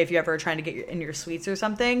bomb. Okay, if you ever are trying to get in your sweets or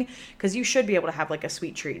something, because you should be able to have like a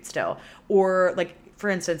sweet treat still. Or like, for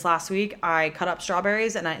instance, last week I cut up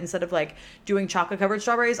strawberries, and instead of like doing chocolate covered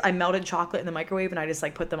strawberries, I melted chocolate in the microwave and I just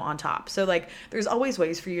like put them on top. So like there's always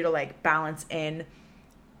ways for you to like balance in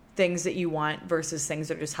things that you want versus things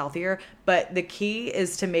that are just healthier. But the key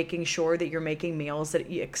is to making sure that you're making meals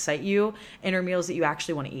that excite you and are meals that you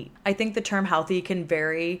actually want to eat. I think the term healthy can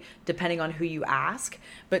vary depending on who you ask,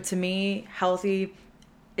 but to me, healthy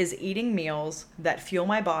is eating meals that fuel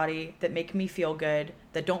my body, that make me feel good,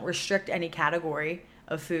 that don't restrict any category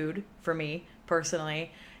of food for me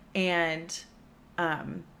personally. And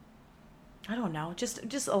I don't know,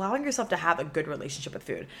 just allowing yourself to have a good relationship with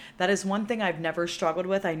food. That is one thing I've never struggled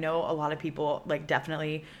with. I know a lot of people like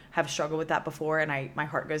definitely have struggled with that before, and my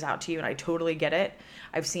heart goes out to you, and I totally get it.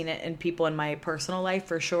 I've seen it in people in my personal life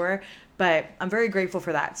for sure, but I'm very grateful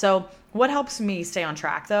for that. So what helps me stay on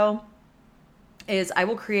track though is I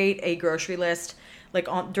will create a grocery list like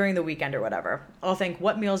during the weekend or whatever. I'll think,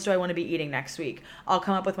 what meals do I want to be eating next week? I'll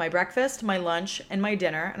come up with my breakfast, my lunch, and my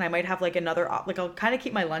dinner. And I might have like I'll kind of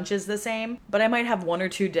keep my lunches the same, but I might have 1 or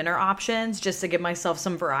 2 dinner options just to give myself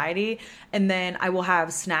some variety. And then I will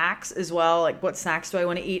have snacks as well. Like what snacks do I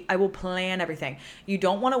want to eat? I will plan everything. You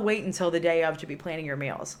don't want to wait until the day of to be planning your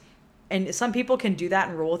meals. And some people can do that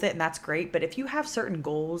and roll with it, and that's great. But if you have certain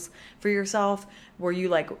goals for yourself where you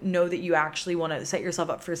like know that you actually want to set yourself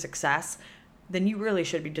up for success, then you really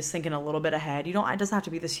should be just thinking a little bit ahead. It doesn't have to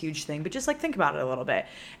be this huge thing, but just like think about it a little bit.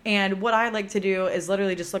 And what I like to do is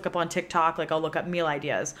literally just look up on TikTok, like I'll look up meal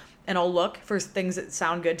ideas and I'll look for things that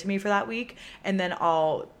sound good to me for that week. And then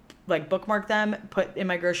I'll like bookmark them, put in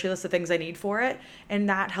my grocery list the things I need for it. And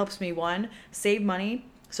that helps me, one, save money.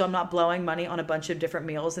 So I'm not blowing money on a bunch of different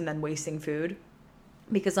meals and then wasting food,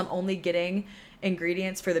 because I'm only getting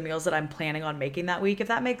ingredients for the meals that I'm planning on making that week, if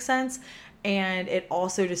that makes sense. And it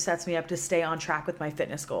also just sets me up to stay on track with my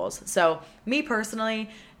fitness goals. So me personally,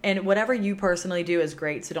 and whatever you personally do is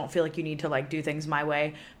great. So don't feel like you need to like do things my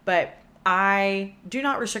way, but I do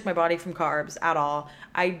not restrict my body from carbs at all.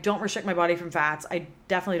 I don't restrict my body from fats. I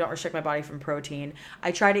definitely don't restrict my body from protein.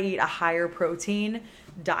 I try to eat a higher protein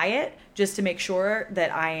diet just to make sure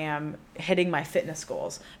that I am hitting my fitness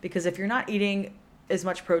goals. Because if you're not eating as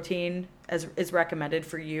much protein as is recommended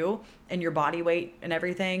for you and your body weight and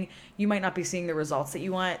everything, you might not be seeing the results that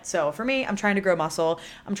you want. So for me, I'm trying to grow muscle.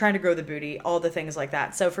 I'm trying to grow the booty, all the things like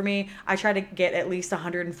that. So for me, I try to get at least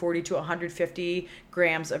 140 to 150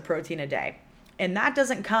 grams of protein a day. And that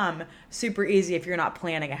doesn't come super easy if you're not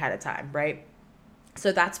planning ahead of time, right?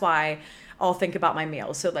 So that's why I'll think about my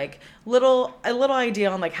meals. So like a little idea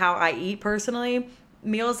on like how I eat personally.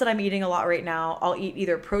 Meals that I'm eating a lot right now, I'll eat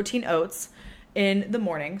either protein oats in the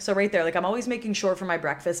morning. So right there, like I'm always making sure for my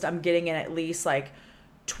breakfast, I'm getting in at least like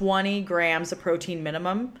 20 grams of protein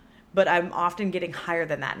minimum, but I'm often getting higher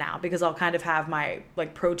than that now because I'll kind of have my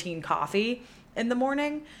like protein coffee in the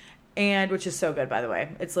morning, and which is so good, by the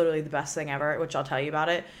way. It's literally the best thing ever, which I'll tell you about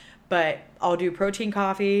it. But I'll do protein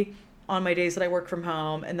coffee on my days that I work from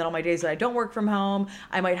home. And then on my days that I don't work from home,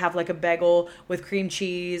 I might have like a bagel with cream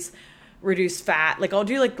cheese, reduced fat. Like I'll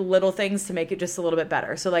do like little things to make it just a little bit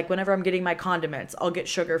better. So like whenever I'm getting my condiments, I'll get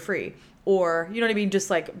sugar-free, or you know what I mean?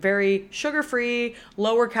 Just like very sugar-free,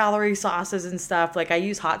 lower calorie sauces and stuff. Like I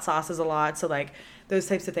use hot sauces a lot. So like those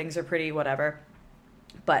types of things are pretty whatever.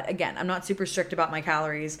 But again, I'm not super strict about my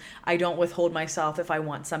calories. I don't withhold myself if I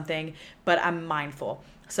want something, but I'm mindful.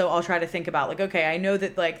 So I'll try to think about like, okay, I know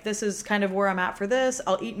that like this is kind of where I'm at for this.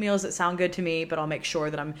 I'll eat meals that sound good to me, but I'll make sure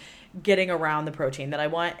that I'm getting around the protein that I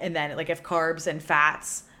want. And then like if carbs and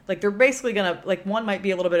fats, like they're basically gonna, like one might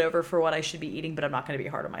be a little bit over for what I should be eating, but I'm not gonna be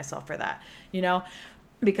hard on myself for that, you know?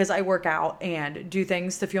 Because I work out and do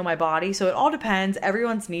things to fuel my body. So it all depends.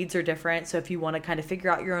 Everyone's needs are different. So if you want to kind of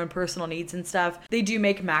figure out your own personal needs and stuff, they do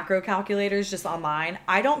make macro calculators just online.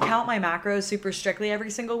 I don't count my macros super strictly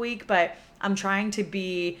every single week, but I'm trying to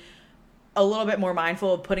be a little bit more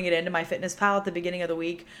mindful of putting it into my Fitness Pal at the beginning of the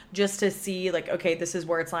week just to see like, okay, this is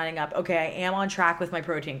where it's lining up. Okay, I am on track with my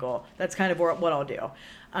protein goal. That's kind of what I'll do.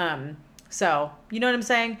 So, you know what I'm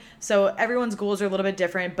saying? So everyone's goals are a little bit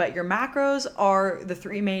different, but your macros are the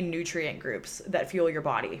three main nutrient groups that fuel your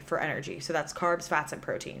body for energy. So that's carbs, fats, and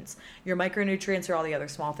proteins. Your micronutrients are all the other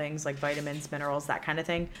small things like vitamins, minerals, that kind of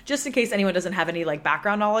thing. Just in case anyone doesn't have any like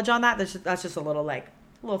background knowledge on that, that's just a little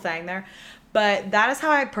thing there. But that is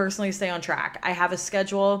how I personally stay on track. I have a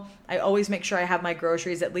schedule. I always make sure I have my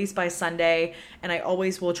groceries at least by Sunday, and I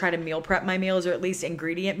always will try to meal prep my meals, or at least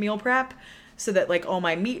ingredient meal prep, so that like all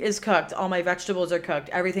my meat is cooked, all my vegetables are cooked,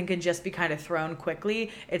 everything can just be kind of thrown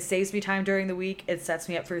quickly. It saves me time during the week. It sets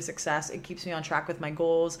me up for success. It keeps me on track with my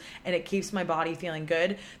goals, and it keeps my body feeling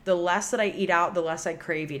good. The less that I eat out, the less I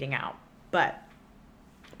crave eating out. But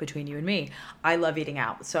between you and me, I love eating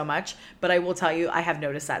out so much, but I will tell you, I have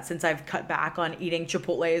noticed that since I've cut back on eating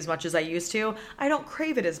Chipotle as much as I used to, I don't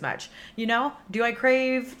crave it as much. You know, do I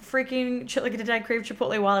crave did I crave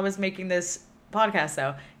Chipotle while I was making this podcast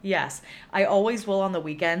though? Yes, I always will on the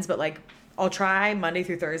weekends, but like I'll try Monday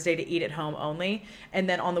through Thursday to eat at home only, and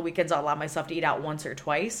then on the weekends I'll allow myself to eat out once or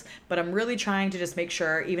twice. But I'm really trying to just make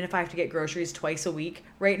sure, even if I have to get groceries twice a week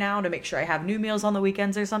right now to make sure I have new meals on the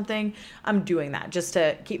weekends or something, I'm doing that just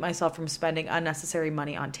to keep myself from spending unnecessary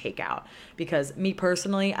money on takeout. Because me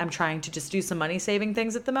personally, I'm trying to just do some money saving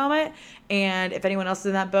things at the moment, and if anyone else is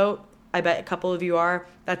in that boat, I bet a couple of you are.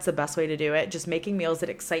 That's the best way to do it. Just making meals that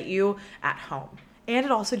excite you at home. And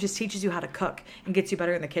it also just teaches you how to cook and gets you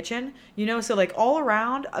better in the kitchen, you know? So like all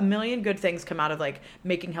around, a million good things come out of like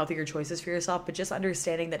making healthier choices for yourself, but just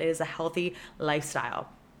understanding that it is a healthy lifestyle.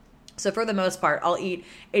 So for the most part, I'll eat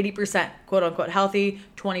 80% quote unquote healthy,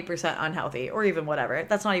 20% unhealthy, or even whatever.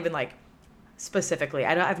 That's not even like specifically.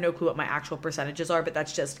 I have no clue what my actual percentages are, but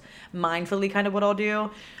that's just mindfully kind of what I'll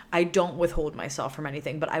do. I don't withhold myself from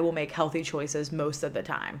anything, but I will make healthy choices most of the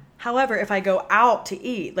time. However, if I go out to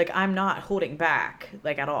eat, like I'm not holding back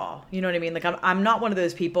like at all. You know what I mean? Like I'm not one of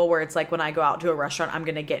those people where it's like when I go out to a restaurant, I'm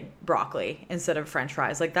going to get broccoli instead of French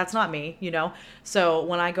fries. Like that's not me, you know? So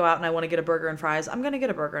when I go out and I want to get a burger and fries, I'm going to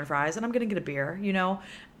get a burger and fries, and I'm going to get a beer, you know?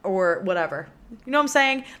 or whatever. You know what I'm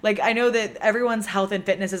saying? Like, I know that everyone's health and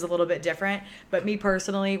fitness is a little bit different, but me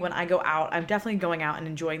personally, when I go out, I'm definitely going out and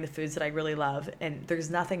enjoying the foods that I really love. And there's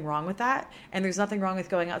nothing wrong with that. And there's nothing wrong with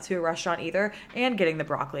going out to a restaurant either and getting the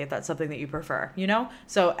broccoli if that's something that you prefer, you know?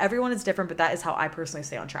 So everyone is different, but that is how I personally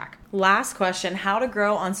stay on track. Last question, how to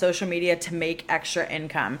grow on social media to make extra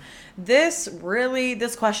income. This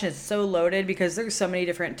question is so loaded because there's so many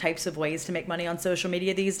different types of ways to make money on social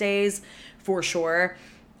media these days, for sure.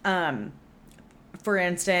 For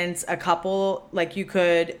instance, a couple, like you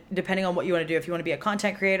could, depending on what you want to do, if you want to be a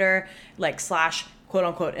content creator, like slash quote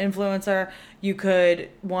unquote influencer, you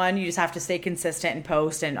just have to stay consistent and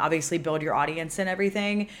post and obviously build your audience and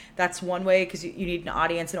everything. That's one way, because you need an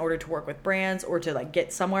audience in order to work with brands or to like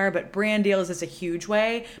get somewhere. But brand deals is a huge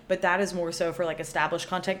way, but that is more so for like established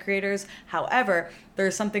content creators. However,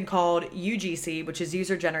 there's something called UGC, which is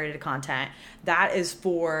user generated content. That is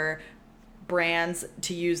for brands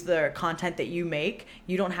to use the content that you make.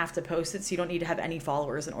 You don't have to post it, so you don't need to have any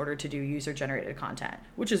followers in order to do user generated content,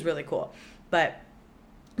 which is really cool. But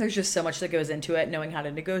there's just so much that goes into it, knowing how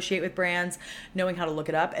to negotiate with brands, knowing how to look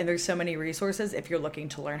it up, and there's so many resources if you're looking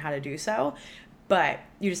to learn how to do so. But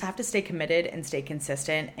you just have to stay committed and stay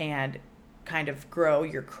consistent and kind of grow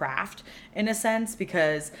your craft in a sense,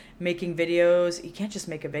 because making videos, you can't just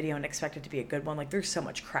make a video and expect it to be a good one. Like, there's so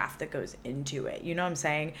much craft that goes into it, you know what I'm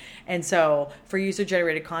saying? And so for user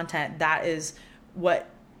generated content, that is what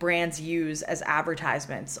brands use as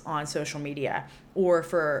advertisements on social media. Or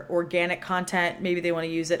for organic content, maybe they want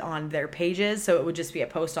to use it on their pages, so it would just be a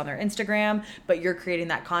post on their Instagram, but you're creating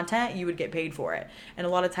that content, you would get paid for it. And a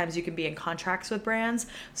lot of times you can be in contracts with brands,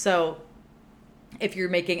 so if you're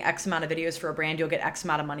making X amount of videos for a brand, you'll get X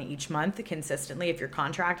amount of money each month consistently if you're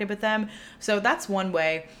contracted with them. So that's one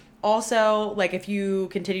way. Also, like if you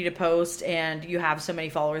continue to post and you have so many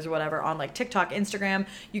followers or whatever on like TikTok, Instagram,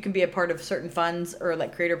 you can be a part of certain funds or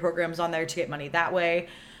like creator programs on there to get money that way.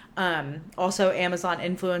 Also Amazon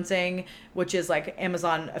influencing, which is like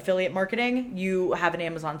Amazon affiliate marketing. You have an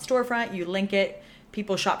Amazon storefront, you link it,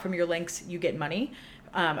 people shop from your links, you get money.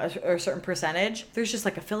 A certain percentage. There's just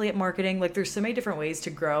like affiliate marketing. Like, there's so many different ways to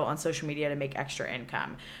grow on social media to make extra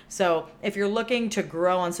income. So if you're looking to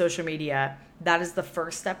grow on social media, that is the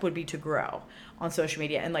first step, would be to grow on social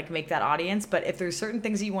media and like make that audience. But if there's certain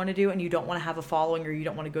things that you want to do and you don't want to have a following, or you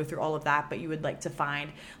don't want to go through all of that, but you would like to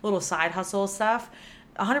find little side hustle stuff,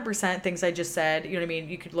 100% things I just said, you know what I mean?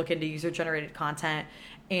 You could look into user generated content,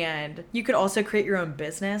 and you could also create your own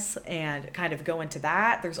business and kind of go into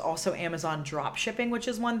that. There's also Amazon drop shipping, which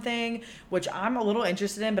is one thing, which I'm a little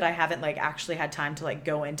interested in, but I haven't like actually had time to like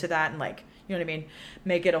go into that and like, you know what I mean?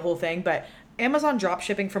 Make it a whole thing. But Amazon drop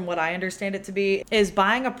shipping, from what I understand it to be, is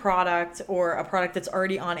buying a product or a product that's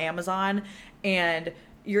already on Amazon, and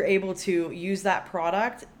you're able to use that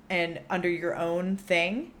product and under your own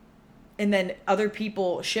thing. And then other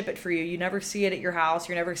people ship it for you. You never see it at your house.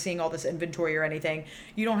 You're never seeing all this inventory or anything.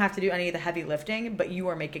 You don't have to do any of the heavy lifting, but you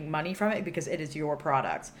are making money from it because it is your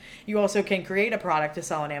product. You also can create a product to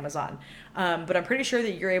sell on Amazon. But I'm pretty sure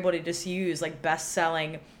that you're able to just use like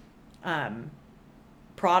best-selling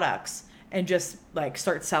products and just like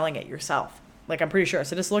start selling it yourself. Like, I'm pretty sure.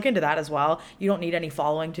 So just look into that as well. You don't need any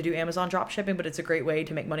following to do Amazon drop shipping, but it's a great way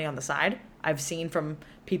to make money on the side. I've seen from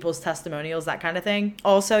people's testimonials, that kind of thing.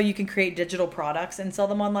 Also, you can create digital products and sell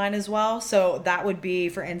them online as well. So that would be,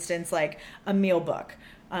 for instance, like a meal book,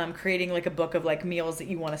 creating like a book of like meals that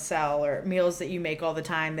you want to sell, or meals that you make all the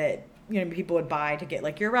time that, you know, people would buy to get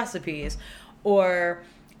like your recipes, or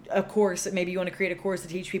a course. Maybe you want to create a course to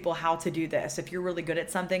teach people how to do this. If you're really good at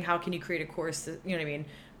something, how can you create a course to, you know what I mean,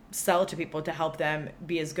 sell to people to help them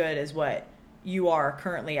be as good as what you are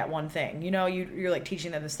currently at one thing. You know, you're like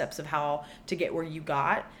teaching them the steps of how to get where you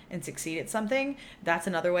got and succeed at something. That's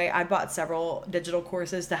another way. I bought several digital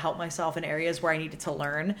courses to help myself in areas where I needed to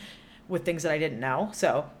learn with things that I didn't know.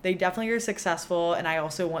 So they definitely are successful. And I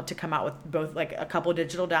also want to come out with both like a couple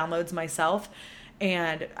digital downloads myself.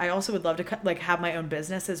 And I also would love to like have my own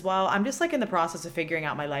business as well. I'm just like in the process of figuring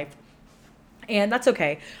out my life. And that's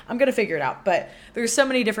okay. I'm going to figure it out. But there's so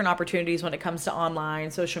many different opportunities when it comes to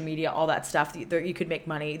online, social media, all that stuff. You could make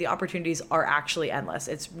money. The opportunities are actually endless.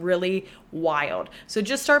 It's really wild. So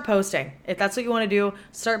just start posting. If that's what you want to do,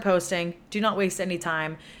 start posting. Do not waste any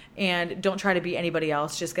time. And don't try to be anybody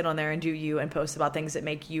else. Just get on there and do you, and post about things that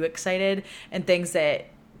make you excited and things that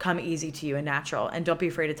come easy to you and natural. And don't be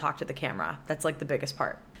afraid to talk to the camera. That's like the biggest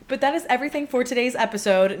part. But that is everything for today's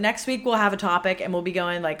episode. Next week, we'll have a topic and we'll be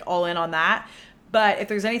going like all in on that. But if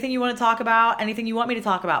there's anything you want to talk about, anything you want me to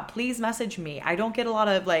talk about, please message me. I don't get a lot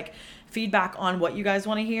of like feedback on what you guys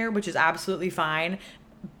want to hear, which is absolutely fine.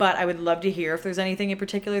 But I would love to hear if there's anything in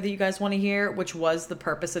particular that you guys want to hear, which was the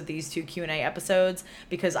purpose of these 2 Q&A episodes,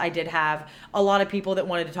 because I did have a lot of people that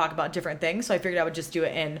wanted to talk about different things. So I figured I would just do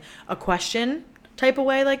it in a question type of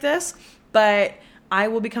way like this. But I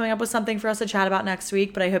will be coming up with something for us to chat about next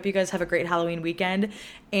week. But I hope you guys have a great Halloween weekend.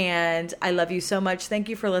 And I love you so much. Thank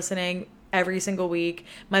you for listening every single week.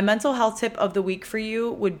 My mental health tip of the week for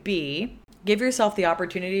you would be give yourself the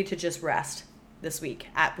opportunity to just rest this week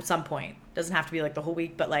at some point. Doesn't have to be like the whole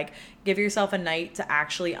week, but like give yourself a night to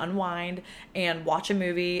actually unwind and watch a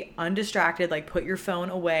movie undistracted. Like put your phone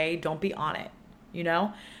away. Don't be on it, you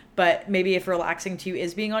know? But maybe if relaxing to you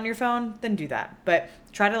is being on your phone, then do that. But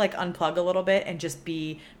try to like unplug a little bit and just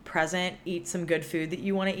be present, eat some good food that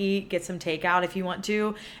you want to eat, get some takeout if you want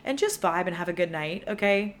to, and just vibe and have a good night,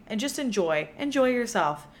 okay? And just enjoy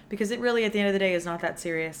yourself, because it really at the end of the day is not that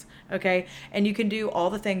serious, okay? And you can do all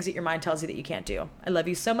the things that your mind tells you that you can't do. I love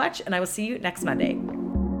you so much, and I will see you next Monday.